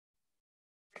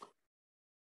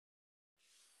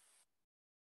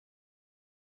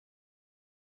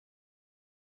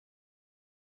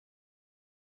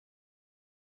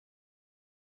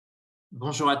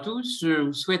Bonjour à tous, je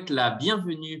vous souhaite la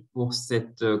bienvenue pour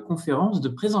cette conférence de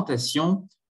présentation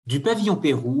du pavillon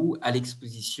Pérou à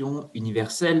l'exposition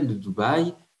universelle de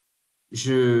Dubaï.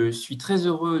 Je suis très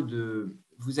heureux de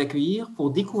vous accueillir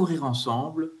pour découvrir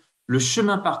ensemble le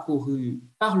chemin parcouru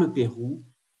par le Pérou,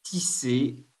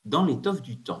 tissé dans l'étoffe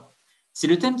du temps. C'est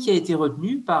le thème qui a été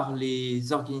retenu par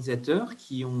les organisateurs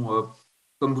qui ont,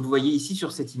 comme vous le voyez ici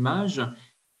sur cette image,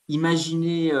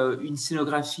 imaginez une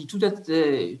scénographie tout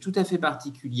à fait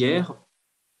particulière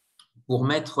pour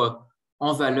mettre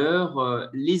en valeur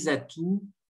les atouts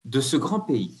de ce grand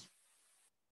pays.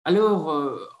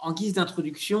 Alors, en guise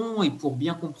d'introduction et pour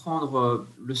bien comprendre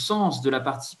le sens de la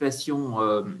participation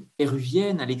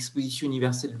péruvienne à l'exposition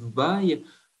universelle de Dubaï,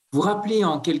 vous rappelez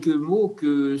en quelques mots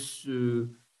que ce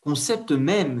concept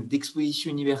même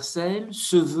d'exposition universelle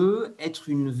se veut être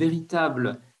une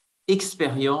véritable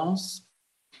expérience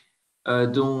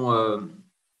dont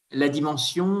la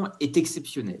dimension est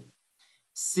exceptionnelle.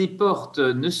 Ces portes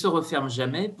ne se referment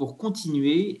jamais pour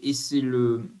continuer, et c'est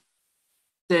le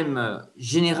thème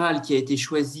général qui a été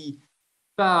choisi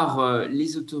par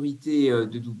les autorités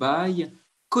de Dubaï: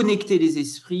 connecter les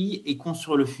esprits et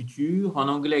construire le futur. En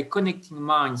anglais, Connecting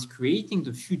Minds, Creating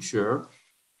the Future.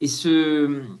 Et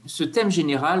ce thème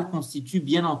général constitue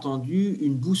bien entendu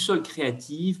une boussole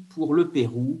créative pour le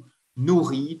Pérou,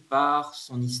 nourri par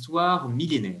son histoire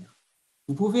millénaire.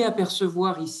 Vous pouvez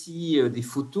apercevoir ici des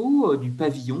photos du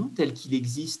pavillon tel qu'il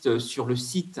existe sur le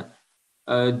site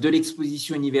de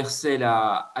l'exposition universelle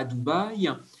à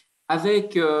Dubaï,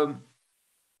 avec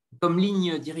comme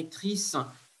ligne directrice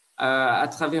à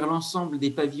travers l'ensemble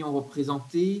des pavillons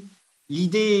représentés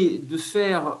l'idée de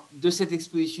faire de cette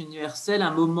exposition universelle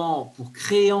un moment pour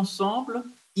créer ensemble,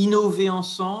 innover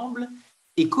ensemble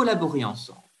et collaborer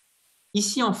ensemble.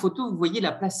 Ici, en photo, vous voyez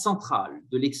la place centrale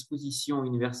de l'exposition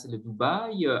universelle de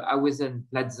Dubaï, Awesen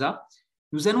Plaza.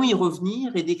 Nous allons y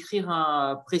revenir et décrire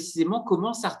précisément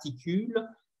comment s'articule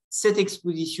cette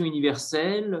exposition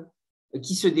universelle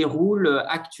qui se déroule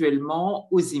actuellement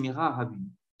aux Émirats arabes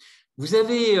unis. Vous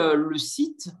avez le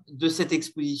site de cette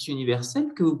exposition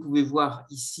universelle que vous pouvez voir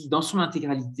ici dans son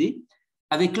intégralité,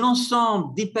 avec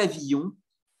l'ensemble des pavillons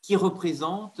qui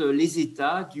représentent les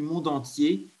États du monde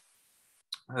entier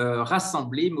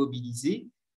rassemblés, mobilisés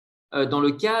dans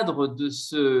le cadre de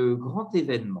ce grand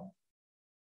événement.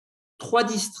 3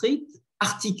 districts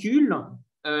articulent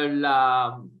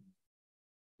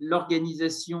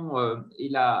l'organisation et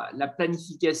la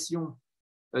planification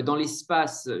dans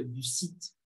l'espace du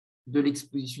site de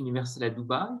l'exposition universelle à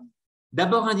Dubaï.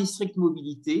 D'abord un district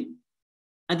mobilité,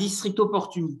 un district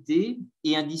opportunité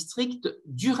et un district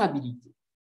durabilité.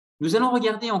 Nous allons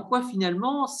regarder en quoi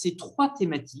finalement ces 3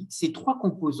 thématiques, ces 3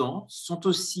 composantes sont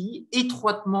aussi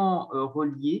étroitement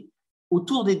reliées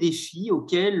autour des défis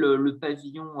auxquels le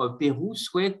pavillon Pérou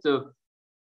souhaite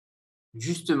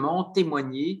justement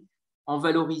témoigner en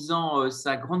valorisant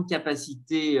sa grande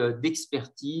capacité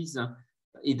d'expertise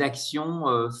et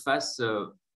d'action face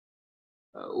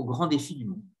aux grands défis du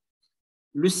monde.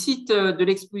 Le site de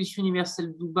l'exposition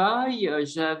universelle de Dubaï,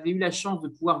 j'avais eu la chance de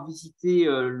pouvoir visiter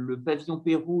le pavillon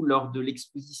Pérou lors de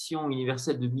l'exposition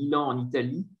universelle de Milan en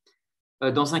Italie,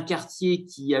 dans un quartier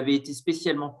qui avait été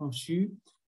spécialement conçu.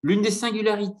 L'une des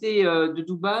singularités de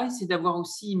Dubaï, c'est d'avoir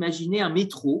aussi imaginé un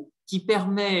métro qui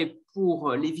permet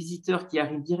pour les visiteurs qui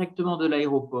arrivent directement de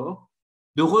l'aéroport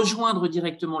de rejoindre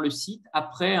directement le site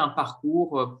après un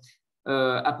parcours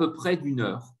à peu près d'1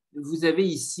 heure. Vous avez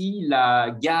ici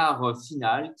la gare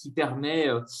finale qui permet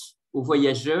aux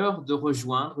voyageurs de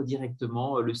rejoindre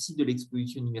directement le site de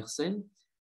l'exposition universelle.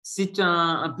 C'est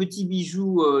un petit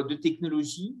bijou de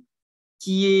technologie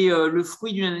qui est le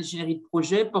fruit d'une ingénierie de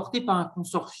projet portée par un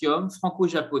consortium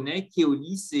franco-japonais,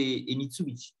 Keolis et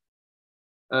Mitsubishi.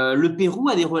 Le Pérou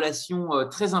a des relations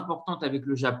très importantes avec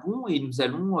le Japon et nous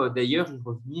allons d'ailleurs y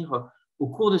revenir au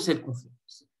cours de cette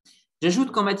conférence.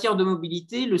 J'ajoute qu'en matière de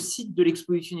mobilité, le site de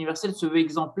l'exposition universelle se veut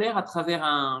exemplaire à travers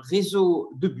un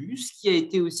réseau de bus qui a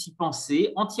été aussi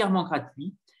pensé, entièrement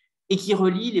gratuit, et qui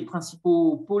relie les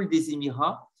principaux pôles des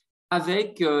Émirats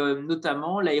avec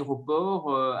notamment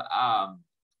l'aéroport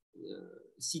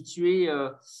situé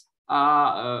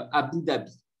à Abu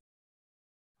Dhabi.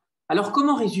 Alors,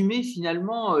 comment résumer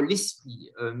finalement l'esprit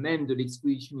même de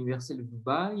l'exposition universelle de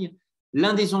Dubaï?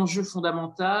 L'un des enjeux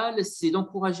fondamentaux, c'est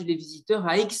d'encourager les visiteurs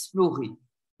à explorer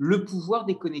le pouvoir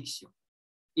des connexions.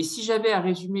 Et si j'avais à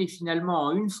résumer finalement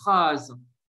en une phrase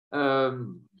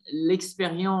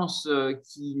l'expérience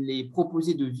qu'il est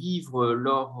proposé de vivre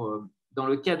dans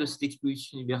le cadre de cette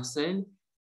exposition universelle,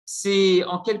 c'est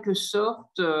en quelque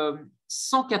sorte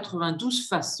 192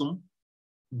 façons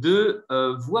de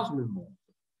voir le monde.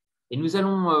 Et nous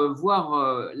allons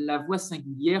voir la voix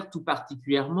singulière, tout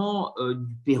particulièrement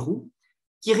du Pérou,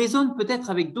 qui résonne peut-être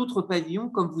avec d'autres pavillons,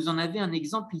 comme vous en avez un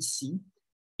exemple ici,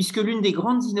 puisque l'une des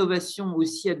grandes innovations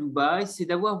aussi à Dubaï, c'est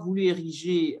d'avoir voulu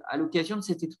ériger, à l'occasion de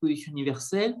cette exposition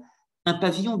universelle, un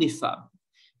pavillon des femmes.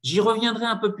 J'y reviendrai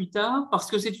un peu plus tard, parce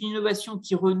que c'est une innovation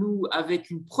qui renoue avec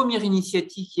une première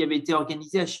initiative qui avait été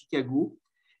organisée à Chicago,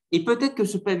 et peut-être que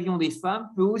ce pavillon des femmes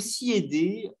peut aussi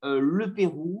aider le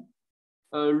Pérou,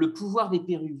 le pouvoir des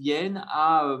Péruviennes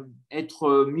à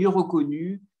être mieux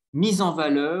reconnu, mis en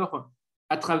valeur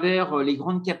à travers les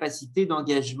grandes capacités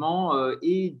d'engagement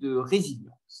et de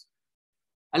résilience.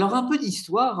 Alors, un peu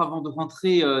d'histoire avant de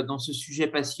rentrer dans ce sujet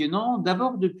passionnant.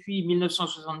 D'abord, depuis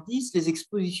 1970, les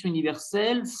expositions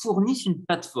universelles fournissent une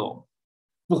plateforme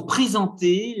pour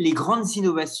présenter les grandes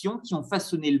innovations qui ont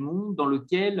façonné le monde dans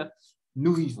lequel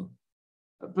nous vivons.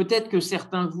 Peut-être que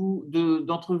certains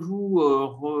d'entre vous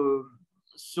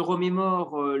se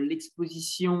remémorent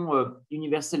l'exposition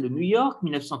universelle de New York,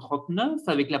 1939,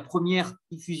 avec la première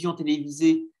diffusion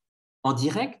télévisée en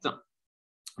direct.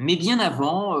 Mais bien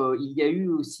avant, il y a eu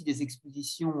aussi des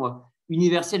expositions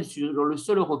universelles sur le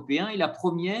sol européen. Et la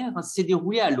première s'est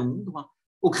déroulée à Londres,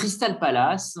 au Crystal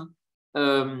Palace,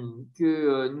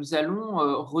 que nous allons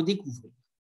redécouvrir.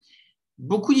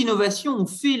 Beaucoup d'innovations ont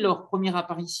fait leur première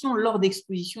apparition lors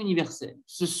d'expositions universelles.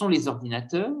 Ce sont les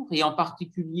ordinateurs, et en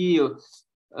particulier,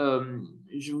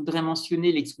 je voudrais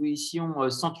mentionner l'exposition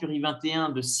Century 21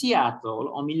 de Seattle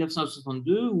en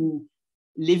 1962, où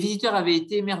les visiteurs avaient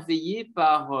été émerveillés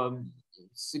par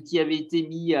ce qui avait été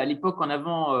mis à l'époque en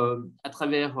avant à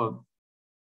travers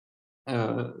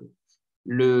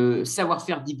le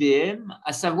savoir-faire d'IBM,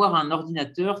 à savoir un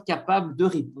ordinateur capable de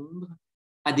répondre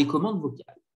à des commandes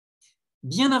vocales.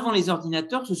 Bien avant les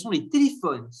ordinateurs, ce sont les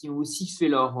téléphones qui ont aussi fait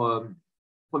leur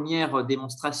première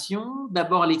démonstration.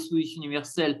 D'abord à l'exposition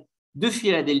universelle de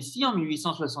Philadelphie en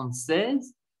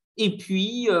 1876, et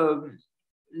puis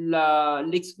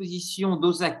l'exposition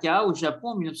d'Osaka au Japon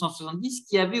en 1970,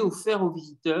 qui avait offert aux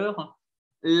visiteurs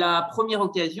la première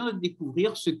occasion de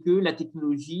découvrir ce que la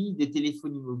technologie des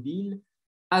téléphonies mobiles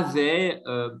avait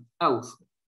à offrir.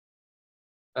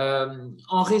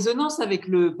 En résonance avec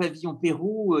le pavillon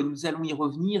Pérou, nous allons y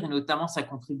revenir, et notamment sa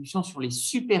contribution sur les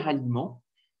super-aliments.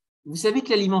 Vous savez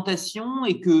que l'alimentation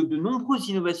et que de nombreuses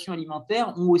innovations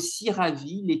alimentaires ont aussi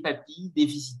ravi les papilles des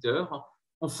visiteurs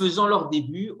en faisant leur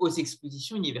début aux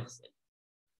expositions universelles.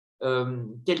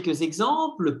 Quelques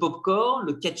exemples, le popcorn,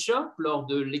 le ketchup lors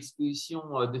de l'exposition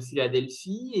de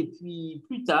Philadelphie, et puis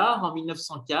plus tard, en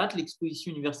 1904, l'exposition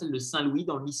universelle de Saint-Louis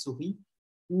dans le Missouri,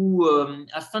 où,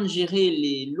 afin de gérer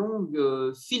les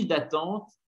longues files d'attente,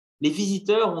 les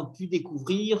visiteurs ont pu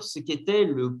découvrir ce qu'était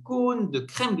le cône de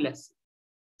crème glacée.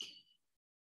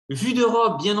 Vue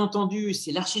d'Europe, bien entendu,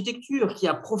 c'est l'architecture qui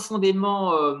a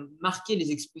profondément marqué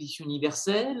les expositions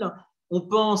universelles. On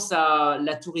pense à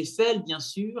la Tour Eiffel, bien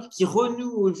sûr, qui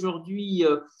renoue aujourd'hui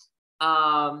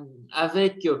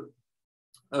avec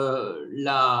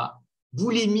la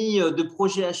boulimie de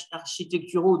projets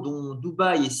architecturaux dont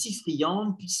Dubaï est si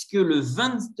friande, puisque le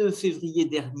 22 février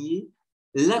dernier,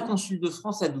 la consul de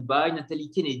France à Dubaï,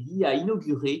 Nathalie Kennedy, a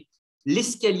inauguré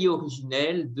l'escalier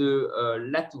originel de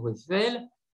la Tour Eiffel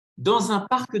dans un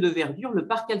parc de verdure, le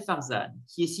parc Al-Farzan,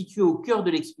 qui est situé au cœur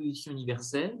de l'exposition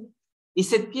universelle. Et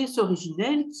cette pièce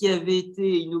originelle, qui avait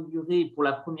été inaugurée pour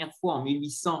la première fois en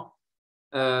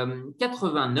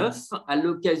 1889, à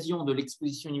l'occasion de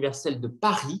l'exposition universelle de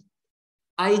Paris,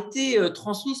 a été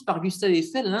transmise par Gustave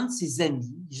Eiffel à l'un de ses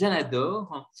amis, Jeanne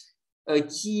Adore,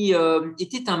 qui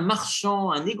était un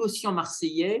marchand, un négociant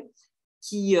marseillais,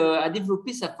 qui a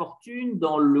développé sa fortune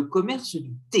dans le commerce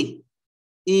du thé.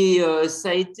 Et ça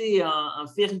a été un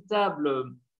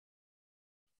véritable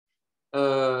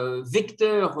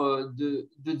vecteur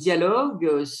de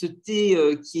dialogue, ce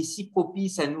thé qui est si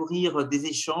propice à nourrir des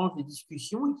échanges, des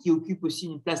discussions, et qui occupe aussi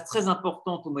une place très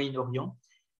importante au Moyen-Orient.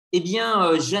 Eh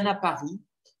bien, Jeanne à Paris,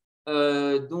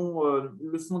 dont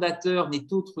le fondateur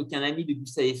n'est autre qu'un ami de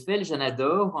Gustave Eiffel, Jeanne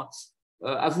Adore,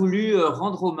 a voulu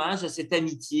rendre hommage à cette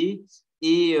amitié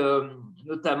et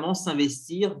notamment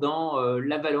s'investir dans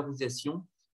la valorisation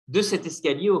de cet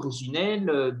escalier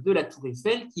originel de la Tour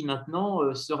Eiffel qui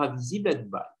maintenant sera visible à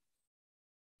Dubaï.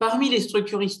 Parmi les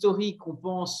structures historiques, on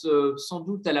pense sans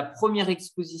doute à la première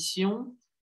exposition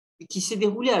qui s'est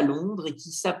déroulée à Londres et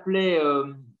qui s'appelait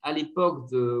à l'époque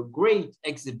The Great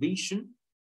Exhibition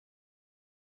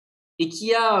et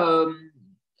qui a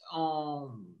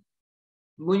en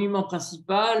monument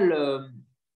principal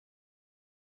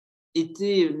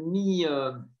été mis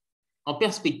en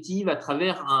perspective à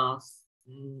travers un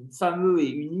fameux et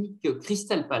unique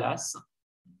Crystal Palace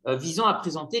visant à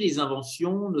présenter les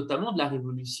inventions, notamment de la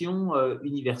révolution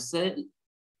universelle,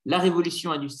 la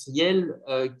révolution industrielle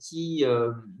qui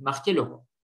marquait l'Europe.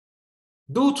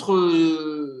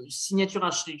 D'autres signatures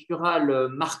architecturales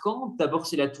marquantes, d'abord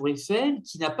c'est la Tour Eiffel,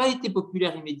 qui n'a pas été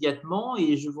populaire immédiatement,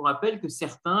 et je vous rappelle que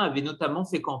certains avaient notamment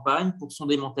fait campagne pour son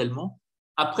démantèlement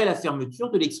après la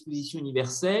fermeture de l'exposition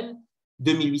universelle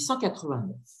de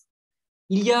 1889.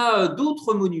 Il y a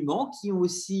d'autres monuments qui ont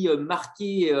aussi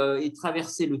marqué et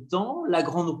traversé le temps, la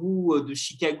Grande Roue de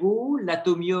Chicago,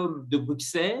 l'Atomium de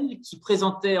Bruxelles, qui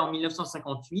présentait en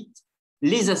 1958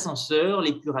 les ascenseurs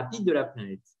les plus rapides de la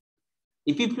planète.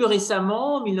 Et puis plus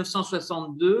récemment, en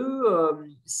 1962,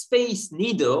 Space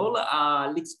Needle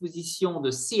à l'exposition de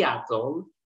Seattle,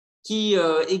 qui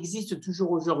existe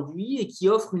toujours aujourd'hui et qui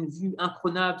offre une vue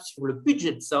imprenable sur le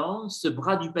Puget Sound, ce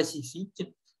bras du Pacifique,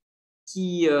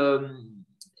 qui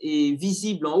est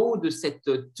visible en haut de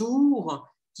cette tour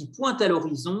qui pointe à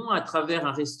l'horizon à travers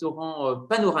un restaurant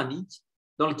panoramique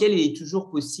dans lequel il est toujours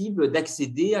possible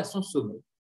d'accéder à son sommet.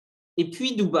 Et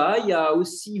puis Dubaï a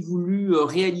aussi voulu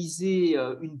réaliser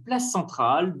une place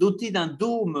centrale dotée d'un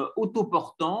dôme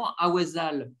autoportant,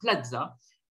 Awazal Plaza,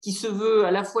 qui se veut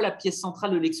à la fois la pièce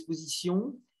centrale de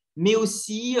l'exposition, mais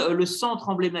aussi le centre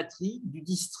emblématique du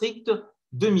district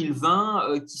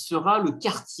 2020, qui sera le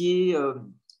quartier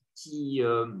qui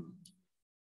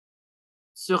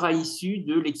sera issu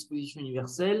de l'exposition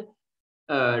universelle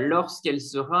lorsqu'elle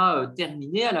sera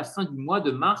terminée à la fin du mois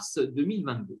de mars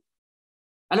 2022.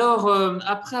 Alors,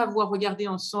 après avoir regardé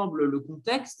ensemble le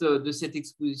contexte de cette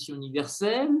exposition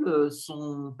universelle,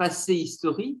 son passé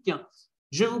historique,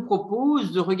 je vous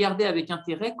propose de regarder avec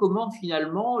intérêt comment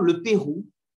finalement le Pérou,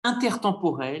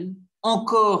 intertemporel,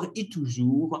 encore et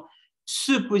toujours,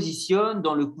 se positionne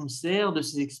dans le concert de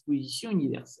ces expositions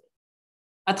universelles.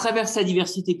 À travers sa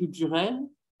diversité culturelle,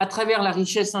 à travers la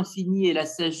richesse infinie et la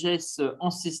sagesse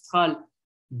ancestrale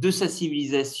de sa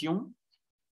civilisation,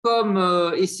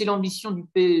 et c'est l'ambition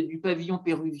du pavillon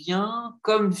péruvien,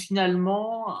 comme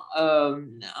finalement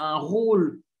un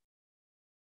rôle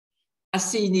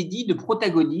assez inédit de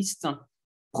protagoniste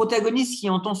qui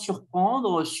entend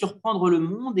surprendre le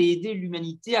monde et aider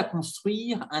l'humanité à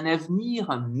construire un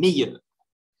avenir meilleur.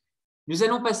 Nous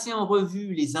allons passer en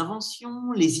revue les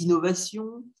inventions, les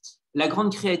innovations, la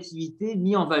grande créativité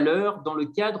mis en valeur dans le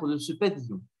cadre de ce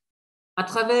pavillon, à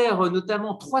travers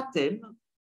notamment 3 thèmes.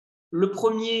 Le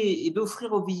premier est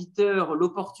d'offrir aux visiteurs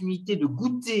l'opportunité de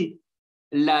goûter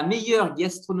la meilleure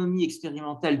gastronomie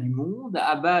expérimentale du monde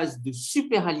à base de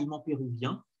super aliments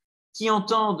péruviens qui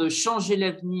entendent changer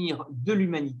l'avenir de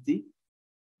l'humanité.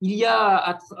 Il y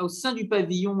a au sein du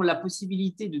pavillon la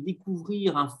possibilité de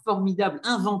découvrir un formidable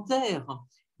inventaire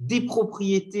des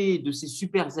propriétés de ces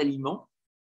super aliments,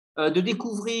 de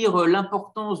découvrir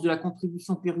l'importance de la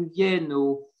contribution péruvienne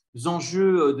aux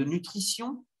enjeux de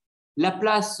nutrition, la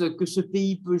place que ce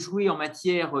pays peut jouer en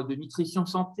matière de nutrition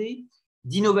santé,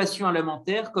 d'innovation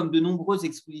alimentaire, comme de nombreuses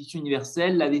expositions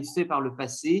universelles l'avaient fait par le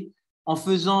passé, en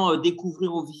faisant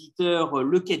découvrir aux visiteurs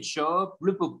le ketchup,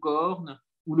 le popcorn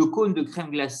ou le cône de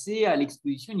crème glacée à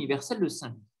l'exposition universelle de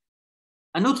Saint-Louis.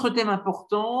 Un autre thème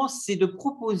important, c'est de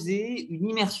proposer une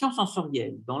immersion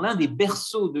sensorielle dans l'un des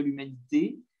berceaux de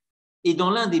l'humanité et dans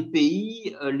l'un des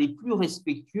pays les plus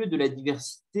respectueux de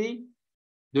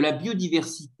la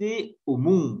biodiversité au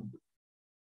monde.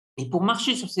 Et pour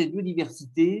marcher sur cette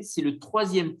biodiversité, c'est le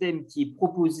 3e thème qui est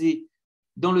proposé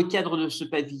dans le cadre de ce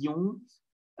pavillon.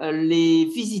 Les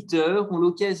visiteurs ont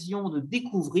l'occasion de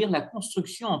découvrir la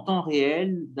construction en temps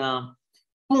réel d'un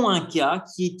pont Inca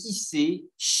qui est tissé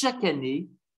chaque année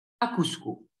à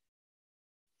Cusco.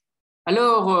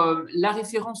 Alors, la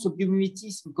référence au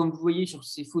biomimétisme, comme vous voyez sur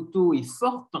ces photos, est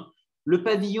forte. Le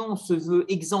pavillon se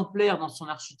veut exemplaire dans son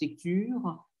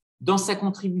architecture, dans sa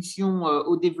contribution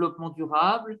au développement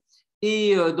durable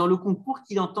et dans le concours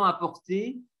qu'il entend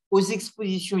apporter aux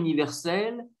expositions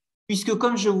universelles, puisque,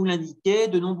 comme je vous l'indiquais,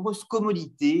 de nombreuses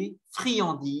commodités,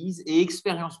 friandises et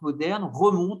expériences modernes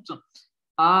remontent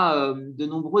à de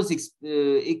nombreuses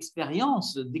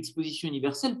expériences d'expositions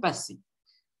universelles passées.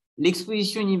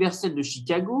 L'exposition universelle de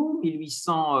Chicago,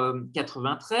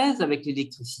 1893, avec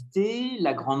l'électricité,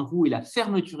 la grande roue et la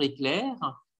fermeture éclair.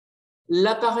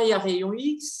 L'appareil à rayon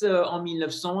X en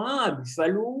 1901 à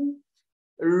Buffalo.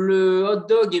 Le hot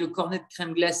dog et le cornet de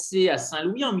crème glacée à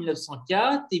Saint-Louis en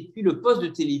 1904. Et puis le poste de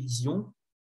télévision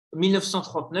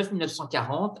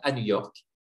 1939-1940 à New York.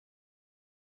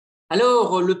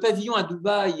 Alors, le pavillon à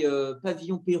Dubaï,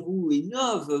 pavillon Pérou,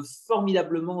 innove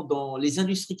formidablement dans les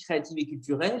industries créatives et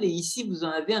culturelles. Et ici, vous en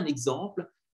avez un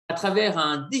exemple à travers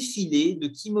un défilé de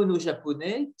kimonos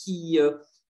japonais qui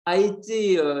a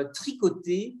été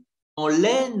tricoté en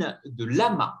laine de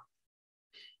lama.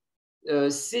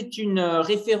 C'est une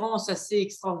référence assez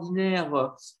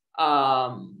extraordinaire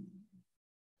à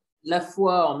la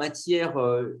fois en matière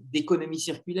d'économie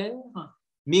circulaire,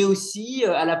 mais aussi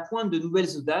à la pointe de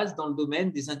nouvelles audaces dans le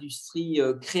domaine des industries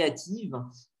créatives,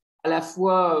 à la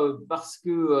fois parce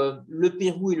que le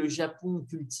Pérou et le Japon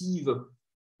cultivent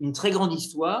une très grande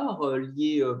histoire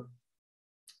liée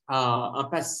à un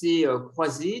passé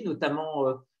croisé, notamment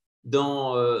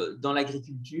dans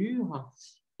l'agriculture,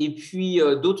 et puis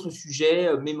d'autres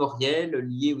sujets mémoriels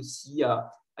liés aussi à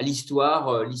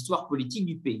l'histoire politique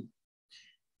du pays.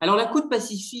 Alors, la côte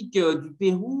pacifique du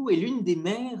Pérou est l'une des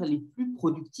mers les plus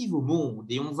productives au monde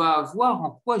et on va voir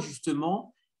en quoi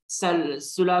justement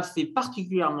cela fait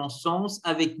particulièrement sens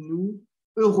avec nous,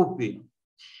 Européens.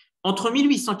 Entre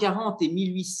 1840 et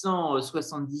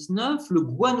 1879, le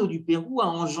guano du Pérou a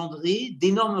engendré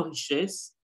d'énormes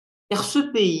richesses car ce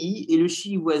pays et le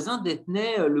Chili voisin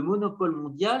détenaient le monopole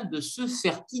mondial de ce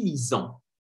fertilisant.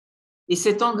 Et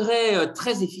cet engrais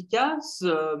très efficace,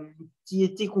 qui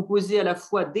était composé à la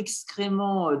fois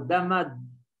d'excréments d'amas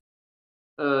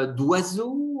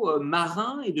d'oiseaux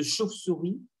marins et de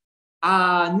chauves-souris,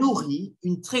 a nourri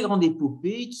une très grande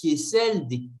épopée qui est celle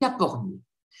des caporniers.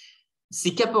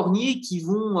 Ces caporniers qui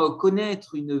vont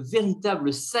connaître une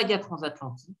véritable saga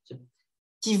transatlantique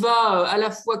qui va à la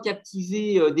fois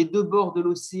captiver des deux bords de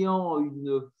l'océan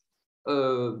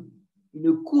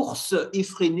une course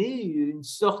effrénée, une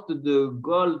sorte de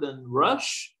Golden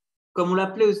Rush, comme on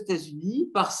l'appelait aux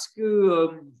États-Unis, parce que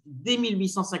dès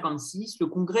 1856, le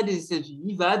Congrès des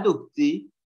États-Unis va adopter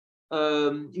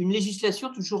une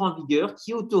législation toujours en vigueur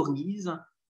qui autorise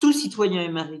tout citoyen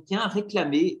américain à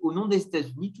réclamer au nom des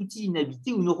États-Unis toute île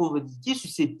inhabitée ou non revendiquée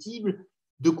susceptible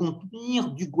de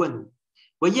contenir du guano.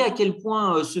 Voyez à quel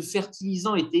point ce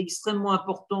fertilisant était extrêmement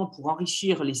important pour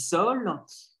enrichir les sols.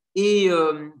 Et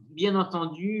bien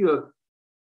entendu,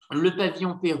 le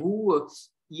pavillon Pérou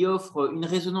y offre une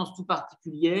résonance tout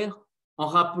particulière en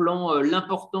rappelant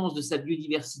l'importance de sa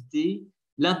biodiversité,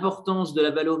 l'importance de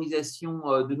la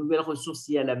valorisation de nouvelles ressources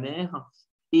liées à la mer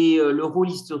et le rôle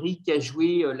historique qu'a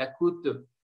joué la côte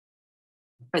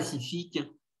pacifique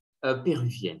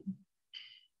péruvienne.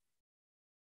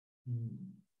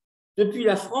 Depuis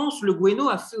la France, le guano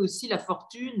a fait aussi la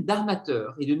fortune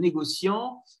d'armateurs et de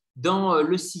négociants dans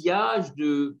le sillage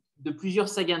de plusieurs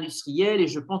sagas industrielles, et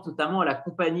je pense notamment à la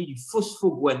compagnie du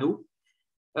phospho-guano,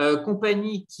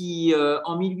 compagnie qui,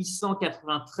 en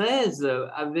 1893,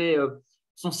 avait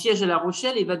son siège à La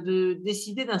Rochelle et va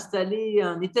décider d'installer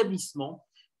un établissement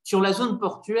sur la zone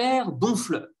portuaire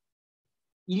d'Honfleur.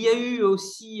 Il y a eu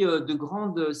aussi de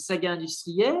grandes sagas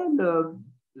industrielles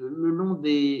le long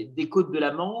des côtes de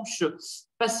la Manche,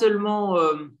 pas seulement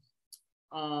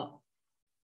à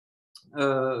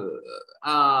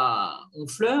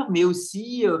Honfleur, mais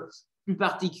aussi plus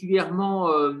particulièrement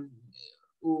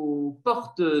aux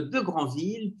portes de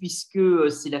Granville,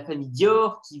 puisque c'est la famille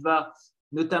Dior qui va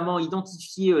notamment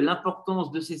identifier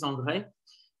l'importance de ces engrais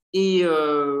et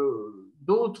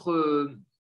d'autres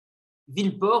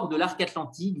villes-ports de l'arc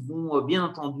atlantique vont bien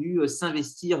entendu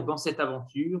s'investir dans cette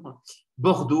aventure.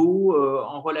 Bordeaux,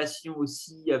 en relation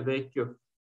aussi avec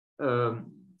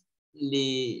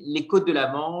les côtes de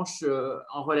la Manche,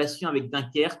 en relation avec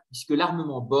Dunkerque, puisque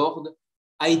l'armement Borde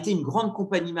a été une grande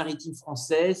compagnie maritime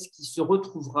française qui se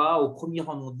retrouvera au premier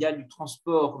rang mondial du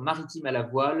transport maritime à la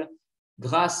voile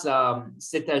grâce à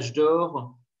cet âge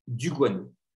d'or du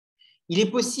guano. Il est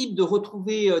possible de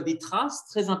retrouver des traces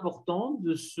très importantes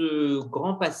de ce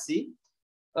grand passé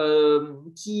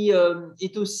qui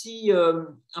est aussi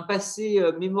un passé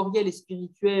mémoriel et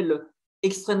spirituel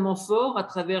extrêmement fort à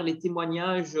travers les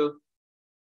témoignages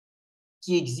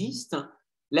qui existent.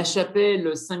 La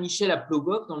chapelle Saint-Michel à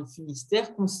Plogoc, dans le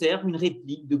Finistère, conserve une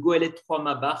réplique de goélette 3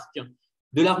 mâts barque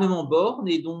de l'armement Borne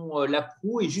et dont la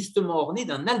proue est justement ornée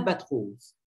d'un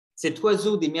albatros, cet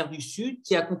oiseau des mers du Sud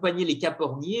qui accompagnait les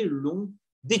caporniers le long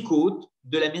des côtes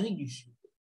de l'Amérique du Sud.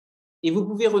 Et vous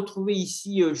pouvez retrouver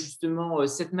ici justement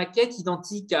cette maquette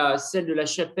identique à celle de la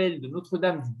chapelle de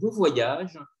Notre-Dame du Bon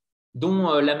Voyage, dont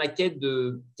la maquette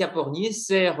de capornier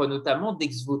sert notamment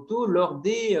d'ex-voto lors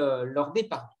des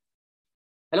pardons.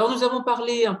 Alors nous avons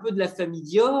parlé un peu de la famille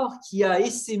Dior qui a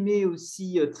essaimé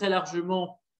aussi très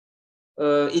largement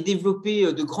et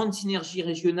développé de grandes synergies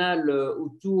régionales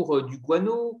autour du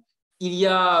guano. Il y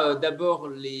a d'abord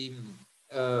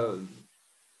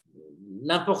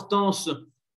l'importance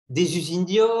des usines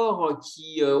Dior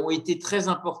qui ont été très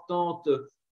importantes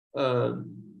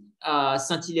à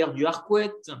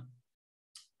Saint-Hilaire-du-Harcouët,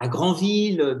 à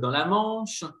Granville, dans la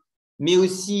Manche, mais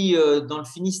aussi dans le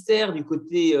Finistère, du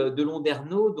côté de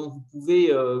Londerno, dont vous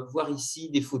pouvez voir ici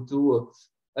des photos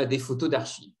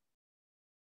d'archives.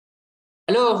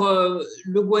 Alors,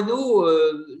 le guano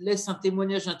laisse un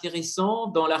témoignage intéressant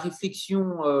dans la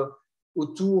réflexion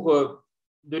autour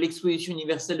de l'exposition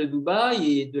universelle de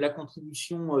Dubaï et de la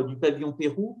contribution du pavillon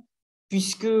Pérou,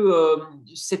 puisque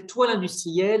cette toile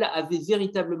industrielle avait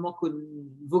véritablement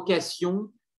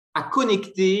vocation à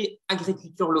connecter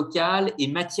agriculture locale et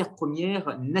matières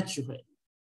premières naturelles.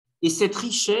 Et cette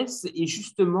richesse est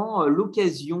justement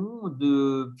l'occasion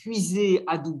de puiser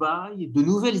à Dubaï de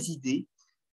nouvelles idées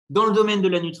dans le domaine de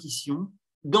la nutrition,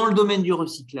 dans le domaine du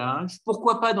recyclage,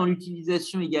 pourquoi pas dans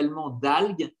l'utilisation également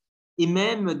d'algues et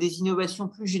même des innovations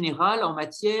plus générales en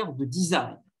matière de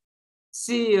design.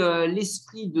 C'est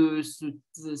l'esprit de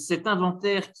cet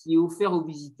inventaire qui est offert aux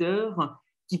visiteurs,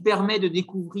 qui permet de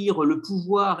découvrir le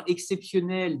pouvoir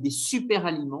exceptionnel des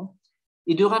super-aliments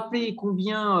et de rappeler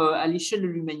combien, à l'échelle de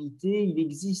l'humanité, il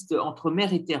existe entre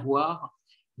mer et terroir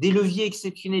des leviers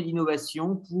exceptionnels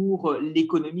d'innovation pour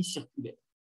l'économie circulaire.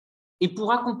 Et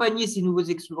pour accompagner ces nouveaux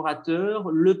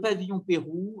explorateurs, le pavillon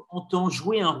Pérou entend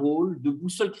jouer un rôle de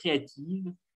boussole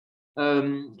créative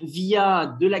via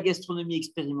de la gastronomie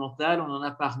expérimentale, on en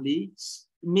a parlé,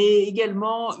 mais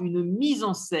également une mise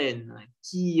en scène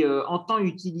qui entend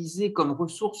utiliser comme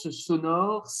ressource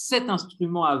sonore 7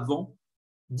 instruments à vent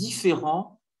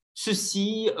différents,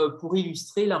 ceci pour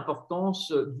illustrer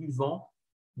l'importance du vent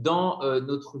dans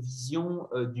notre vision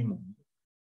du monde.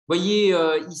 Vous voyez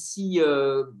ici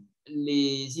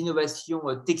les innovations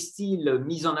textiles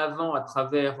mises en avant à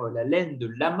travers la laine de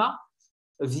lama,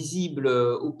 visible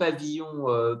au pavillon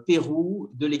Pérou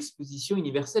de l'exposition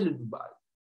universelle de Dubaï.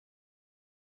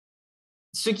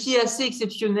 Ce qui est assez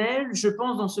exceptionnel, je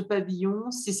pense, dans ce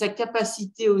pavillon, c'est sa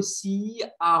capacité aussi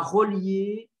à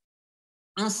relier,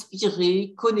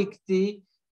 inspirer, connecter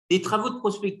des travaux de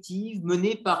prospective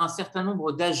menés par un certain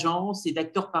nombre d'agences et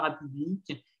d'acteurs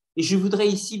parapublics. Et je voudrais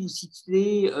ici vous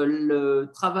citer le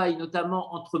travail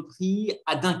notamment entrepris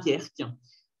à Dunkerque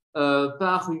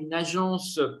par une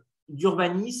agence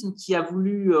d'urbanisme qui a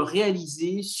voulu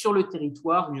réaliser sur le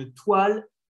territoire une toile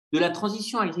de la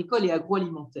transition agricole et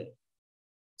agroalimentaire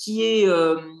qui est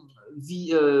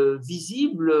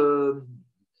visible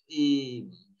et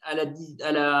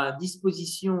à la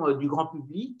disposition du grand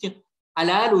public à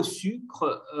la halle au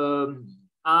sucre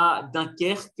à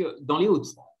Dunkerque dans les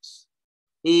Hauts-de-France.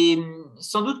 Et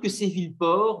sans doute que ces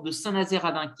villes-ports, de Saint-Nazaire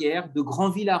à Dunkerque, de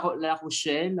Granville à La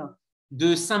Rochelle,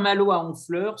 de Saint-Malo à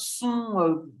Honfleur,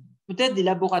 sont peut-être des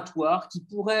laboratoires qui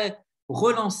pourraient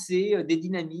relancer des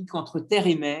dynamiques entre terre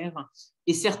et mer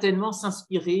et certainement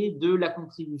s'inspirer de la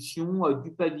contribution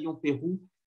du pavillon Pérou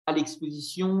à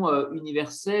l'exposition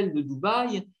universelle de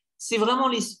Dubaï. C'est vraiment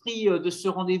l'esprit de ce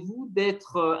rendez-vous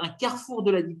d'être un carrefour de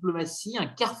la diplomatie, un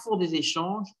carrefour des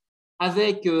échanges,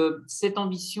 avec cette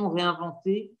ambition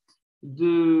réinventée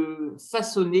de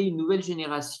façonner une nouvelle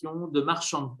génération de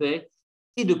marchands de paix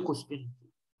et de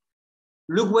prospérité.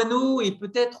 Le guano est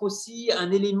peut-être aussi un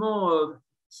élément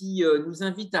qui nous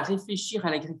invite à réfléchir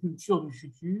à l'agriculture du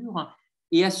futur.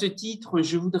 Et à ce titre,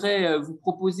 je voudrais vous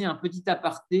proposer un petit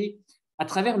aparté à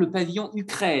travers le pavillon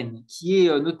Ukraine, qui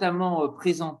est notamment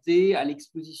présenté à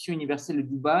l'exposition universelle de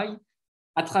Dubaï,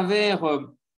 à travers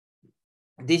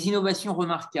des innovations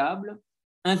remarquables,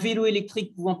 un vélo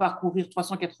électrique pouvant parcourir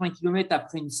 380 km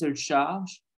après une seule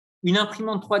charge, une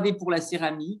imprimante 3D pour la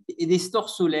céramique et des stores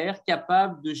solaires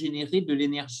capables de générer de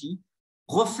l'énergie,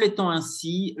 reflétant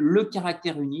ainsi le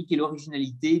caractère unique et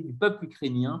l'originalité du peuple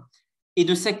ukrainien et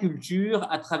de sa culture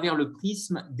à travers le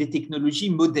prisme des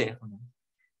technologies modernes.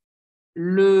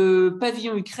 Le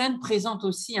pavillon Ukraine présente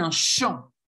aussi un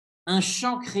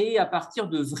champ créé à partir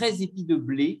de vrais épis de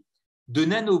blé, de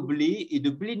nano-blé et de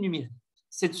blé numérique.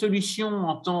 Cette solution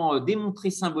entend démontrer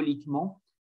symboliquement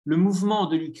le mouvement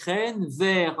de l'Ukraine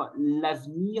vers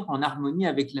l'avenir en harmonie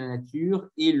avec la nature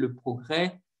et le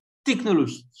progrès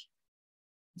technologique.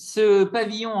 Ce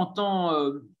pavillon entend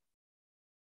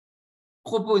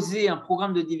proposer un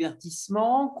programme de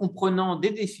divertissement comprenant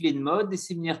des défilés de mode, des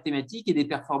séminaires thématiques et des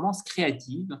performances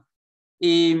créatives.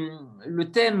 Et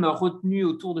le thème retenu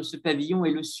autour de ce pavillon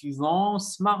est le suivant: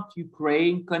 Smart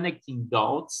Ukraine, Connecting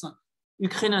Dots,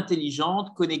 Ukraine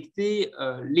intelligente, connecter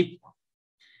les points.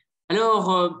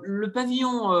 Alors, le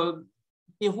pavillon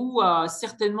Pérou a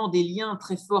certainement des liens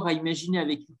très forts à imaginer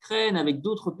avec l'Ukraine, avec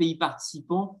d'autres pays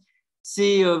participants.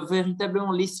 C'est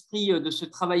véritablement l'esprit de ce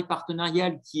travail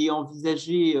partenarial qui est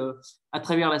envisagé à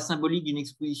travers la symbolique d'une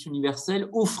exposition universelle,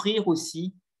 offrir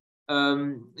aussi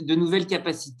de nouvelles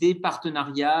capacités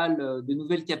partenariales, de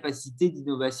nouvelles capacités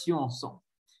d'innovation ensemble.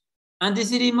 Un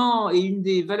des éléments et une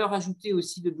des valeurs ajoutées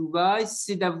aussi de Dubaï,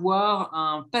 c'est d'avoir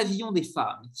un pavillon des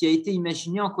femmes qui a été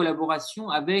imaginé en collaboration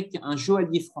avec un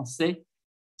joaillier français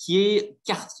qui est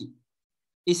Cartier.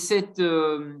 Et cette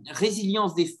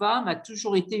résilience des femmes a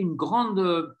toujours été une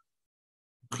grande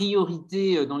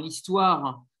priorité dans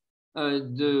l'histoire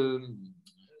de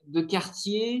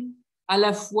Cartier, à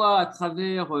la fois à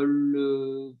travers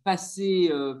le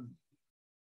passé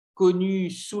connu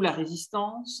sous la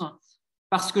Résistance,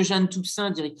 parce que Jeanne Toussaint,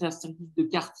 directrice artistique de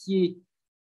Cartier,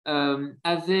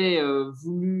 avait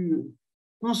voulu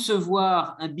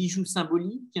concevoir un bijou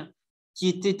symbolique qui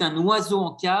était un oiseau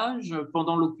en cage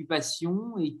pendant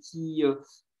l'occupation et qui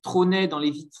trônait dans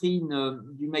les vitrines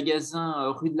du magasin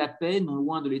rue de la Paix, non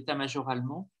loin de l'état-major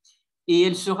allemand. Et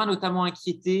elle sera notamment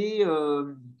inquiétée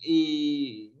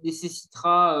et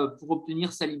nécessitera, pour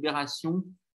obtenir sa libération,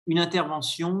 une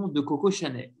intervention de Coco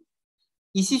Chanel.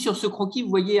 Ici, sur ce croquis, vous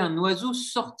voyez un oiseau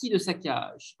sorti de sa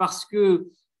cage parce que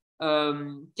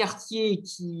Cartier,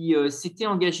 qui s'était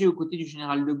engagé aux côtés du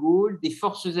général de Gaulle, des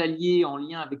forces alliées en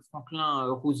lien avec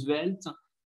Franklin Roosevelt,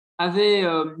 avait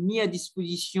mis à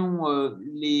disposition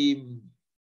les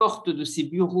portes de ses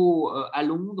bureaux à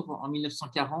Londres en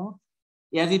 1940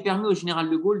 et avait permis au général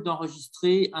de Gaulle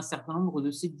d'enregistrer un certain nombre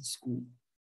de ses discours.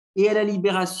 Et à la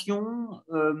Libération,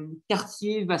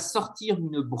 Cartier va sortir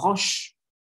une broche,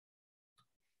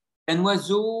 un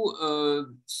oiseau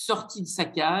sorti de sa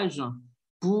cage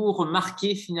pour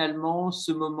marquer finalement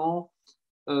ce moment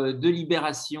de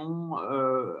libération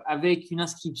avec une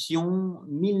inscription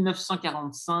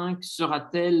 1945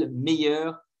 sera-t-elle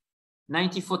meilleure?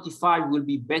 1945 will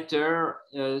be better.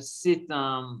 C'est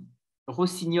un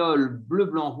rossignol bleu,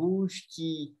 blanc, rouge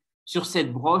qui, sur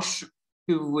cette broche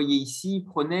que vous voyez ici,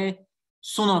 prenait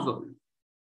son envol.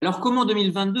 Alors, comment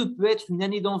 2022 peut être une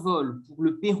année d'envol pour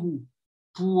le Pérou,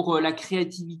 pour la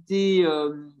créativité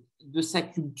de sa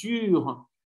culture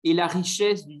et la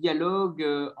richesse du dialogue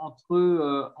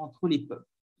entre les peuples?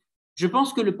 Je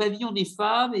pense que le pavillon des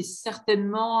femmes est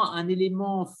certainement un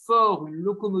élément fort, une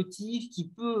locomotive qui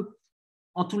peut,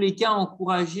 en tous les cas,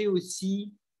 encourager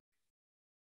aussi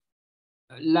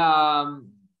la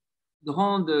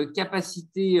grande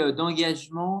capacité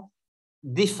d'engagement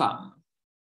des femmes.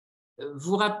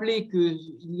 Vous rappelez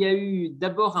qu'il y a eu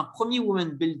d'abord un premier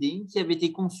Women Building qui avait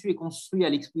été conçu et construit à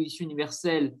l'exposition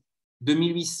universelle de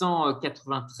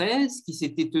 1893, qui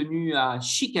s'était tenu à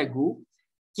Chicago,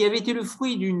 qui avait été le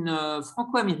fruit d'une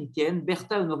franco-américaine,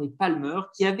 Bertha Honoré Palmer,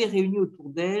 qui avait réuni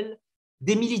autour d'elle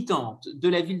des militantes de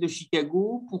la ville de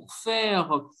Chicago pour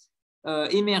faire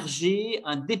émerger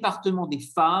un département des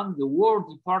femmes, the World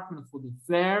Department for the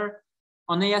Fair,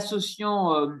 en y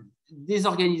associant des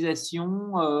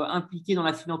organisations impliquées dans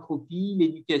la philanthropie,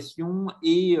 l'éducation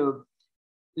et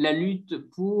la lutte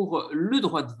pour le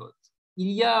droit de vote. Il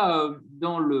y a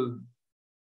dans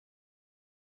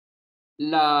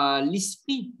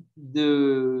l'esprit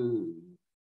de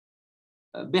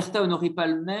Bertha Honoré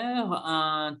Palmer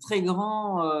une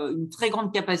très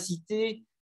grande capacité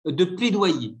de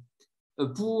plaidoyer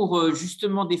pour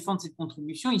justement défendre cette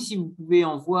contribution. Ici, vous pouvez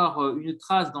en voir une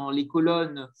trace dans les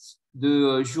colonnes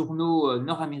de journaux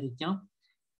nord-américains.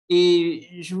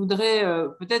 Et je voudrais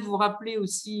peut-être vous rappeler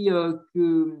aussi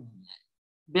que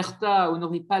Bertha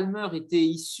Honoré Palmer était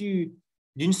issue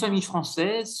d'une famille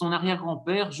française. Son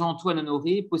arrière-grand-père, Jean-Antoine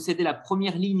Honoré, possédait la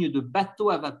première ligne de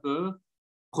bateaux à vapeur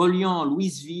reliant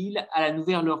Louisville à la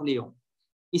Nouvelle-Orléans.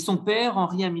 Et son père,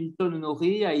 Henri Hamilton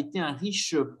Honoré, a été un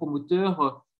riche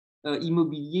promoteur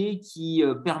immobilier qui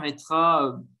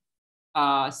permettra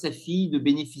à sa fille de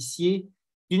bénéficier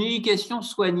d'une éducation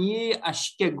soignée à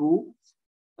Chicago.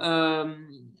 La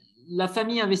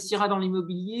famille investira dans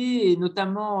l'immobilier et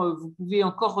notamment, vous pouvez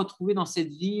encore retrouver dans cette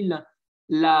ville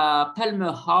la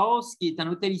Palmer House, qui est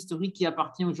un hôtel historique qui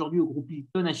appartient aujourd'hui au groupe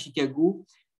Hilton à Chicago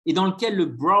et dans lequel le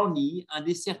brownie, un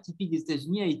dessert typique des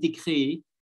États-Unis, a été créé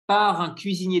par un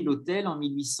cuisinier de l'hôtel en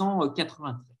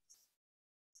 1893.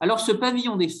 Alors, ce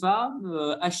pavillon des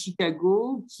femmes à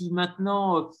Chicago, qui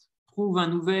maintenant trouve un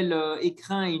nouvel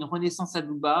écrin et une renaissance à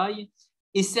Dubaï,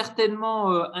 est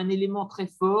certainement un élément très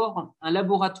fort, un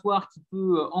laboratoire qui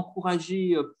peut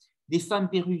encourager des femmes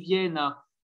péruviennes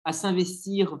à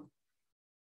s'investir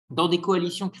dans des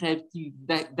coalitions créatives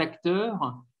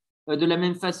d'acteurs, de la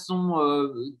même façon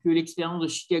que l'expérience de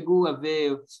Chicago avait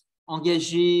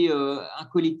engagé un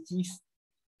collectif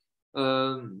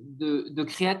de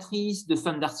créatrices, de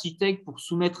femmes d'architectes pour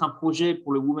soumettre un projet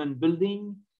pour le Women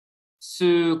Building.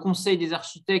 Ce conseil des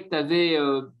architectes avait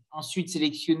ensuite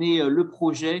sélectionné le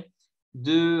projet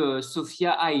de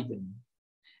Sophia Hayden.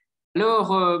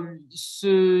 Alors,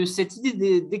 cette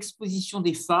idée d'exposition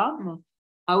des femmes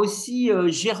a aussi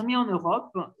germé en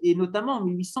Europe, et notamment en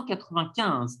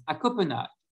 1895 à Copenhague,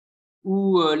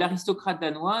 où l'aristocrate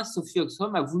danois Sophie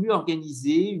Oxholm a voulu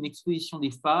organiser une exposition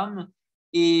des femmes,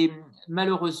 et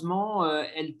malheureusement,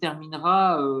 elle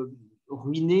terminera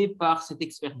ruinée par cette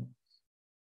expérience.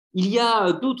 Il y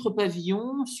a d'autres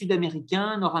pavillons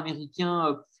sud-américains,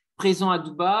 nord-américains présents à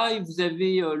Dubaï. Vous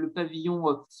avez le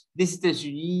pavillon des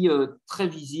États-Unis, très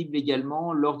visible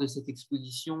également lors de cette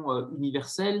exposition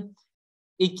universelle,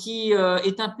 et qui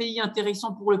est un pays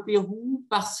intéressant pour le Pérou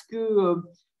parce que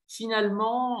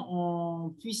finalement, en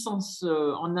puissance,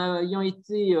 en ayant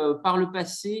été par le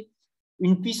passé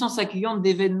une puissance accueillante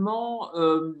d'événements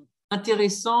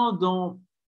intéressants dans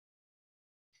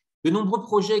de nombreux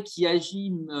projets qui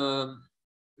agitent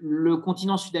le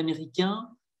continent sud-américain.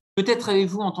 Peut-être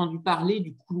avez-vous entendu parler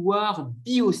du couloir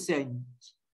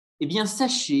bi-océanique. Eh bien,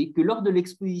 sachez que lors de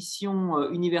l'exposition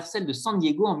universelle de San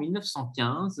Diego en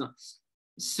 1915,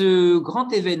 ce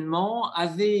grand événement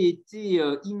avait été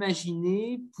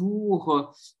imaginé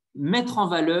pour mettre en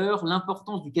valeur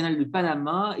l'importance du canal de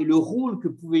Panama et le rôle que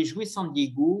pouvait jouer San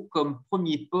Diego comme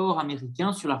premier port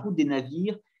américain sur la route des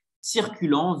navires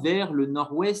circulant vers le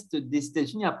nord-ouest des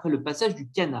États-Unis après le passage du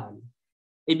canal.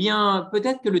 Eh bien,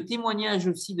 peut-être que le témoignage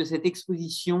aussi de cette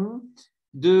exposition,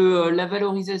 de la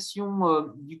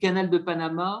valorisation du canal de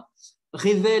Panama,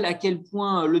 révèle à quel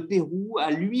point le Pérou a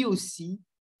lui aussi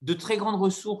de très grandes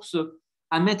ressources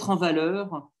à mettre en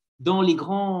valeur dans les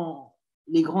grands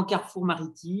carrefours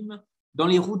maritimes, dans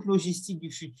les routes logistiques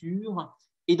du futur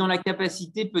et dans la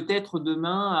capacité peut-être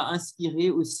demain à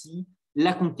inspirer aussi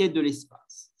la conquête de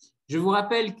l'espace. Je vous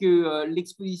rappelle que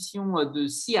l'exposition de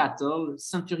Seattle,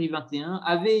 Century 21,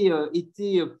 avait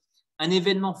été un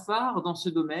événement phare dans ce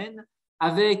domaine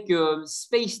avec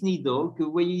Space Needle, que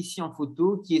vous voyez ici en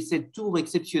photo, qui est cette tour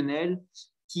exceptionnelle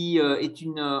qui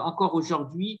est encore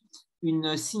aujourd'hui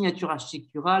une signature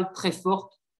architecturale très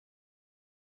forte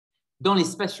dans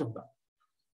l'espace urbain.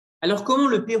 Alors, comment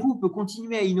le Pérou peut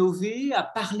continuer à innover, à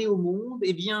parler au monde?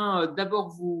 Eh bien, d'abord,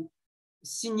 vous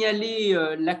signaler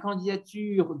la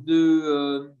candidature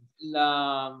de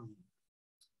la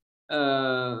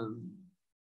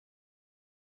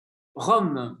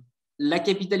Rome, la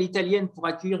capitale italienne, pour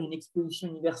accueillir une exposition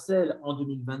universelle en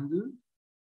 2022.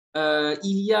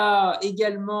 Il y a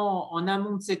également en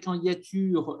amont de cette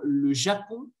candidature le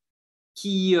Japon,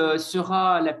 qui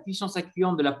sera la puissance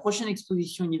accueillante de la prochaine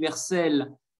exposition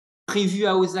universelle prévue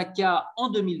à Osaka en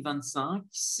 2025.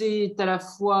 C'est à la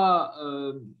fois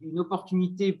une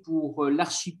opportunité pour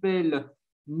l'archipel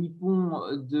nippon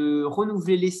de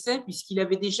renouveler l'essai, puisqu'il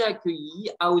avait déjà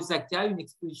accueilli à Osaka une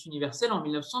exposition universelle en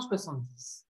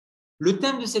 1970. Le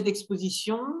thème de cette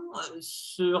exposition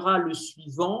sera le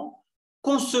suivant: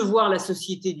 concevoir la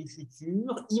société du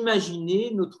futur,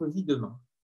 imaginer notre vie demain.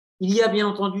 Il y a bien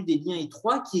entendu des liens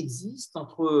étroits qui existent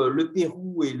entre le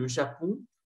Pérou et le Japon,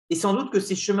 et sans doute que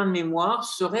ces chemins de mémoire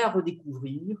seraient à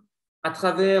redécouvrir à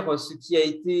travers ce qui a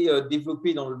été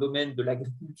développé dans le domaine de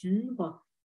l'agriculture.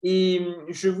 Et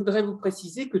je voudrais vous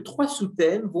préciser que 3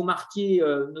 sous-thèmes vont marquer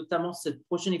notamment cette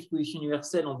prochaine exposition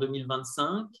universelle en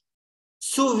 2025: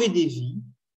 sauver des vies,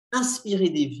 inspirer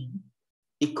des vies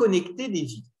et connecter des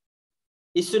vies.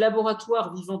 Et ce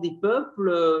laboratoire vivant des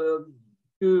peuples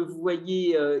que vous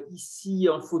voyez ici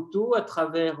en photo à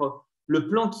travers le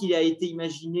plan qui a été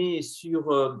imaginé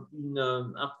sur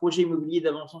un projet immobilier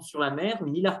d'avancement sur la mer,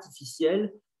 une île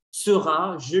artificielle,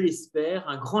 sera, je l'espère,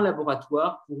 un grand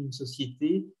laboratoire pour une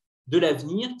société de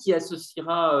l'avenir qui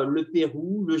associera le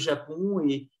Pérou, le Japon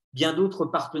et bien d'autres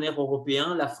partenaires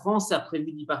européens. La France a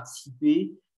prévu d'y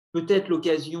participer. Peut-être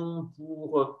l'occasion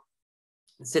pour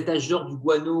cet âge d'or du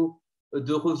guano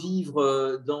de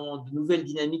revivre dans de nouvelles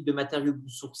dynamiques de matériaux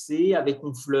biosourcés avec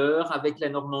Honfleur, avec la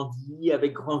Normandie,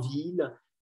 avec Granville,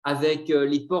 avec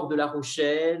les ports de La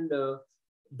Rochelle,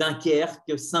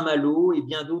 Dunkerque, Saint-Malo et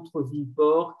bien d'autres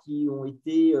villes-ports qui ont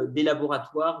été des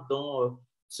laboratoires dans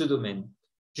ce domaine.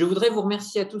 Je voudrais vous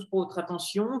remercier à tous pour votre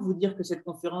attention, vous dire que cette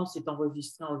conférence est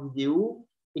enregistrée en vidéo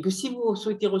et que si vous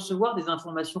souhaitez recevoir des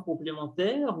informations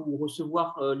complémentaires ou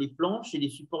recevoir les planches et les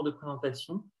supports de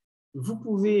présentation, vous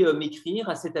pouvez m'écrire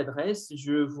à cette adresse,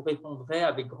 je vous répondrai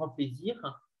avec grand plaisir.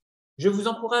 Je vous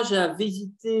encourage à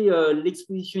visiter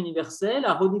l'exposition universelle,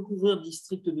 à redécouvrir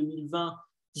District 2020,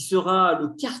 qui sera le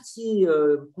quartier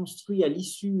construit à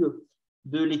l'issue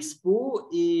de l'expo,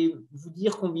 et vous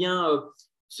dire combien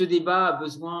ce débat a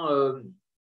besoin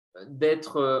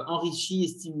d'être enrichi et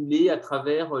stimulé à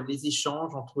travers les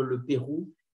échanges entre le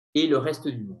Pérou et le reste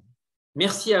du monde.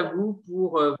 Merci à vous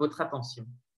pour votre attention.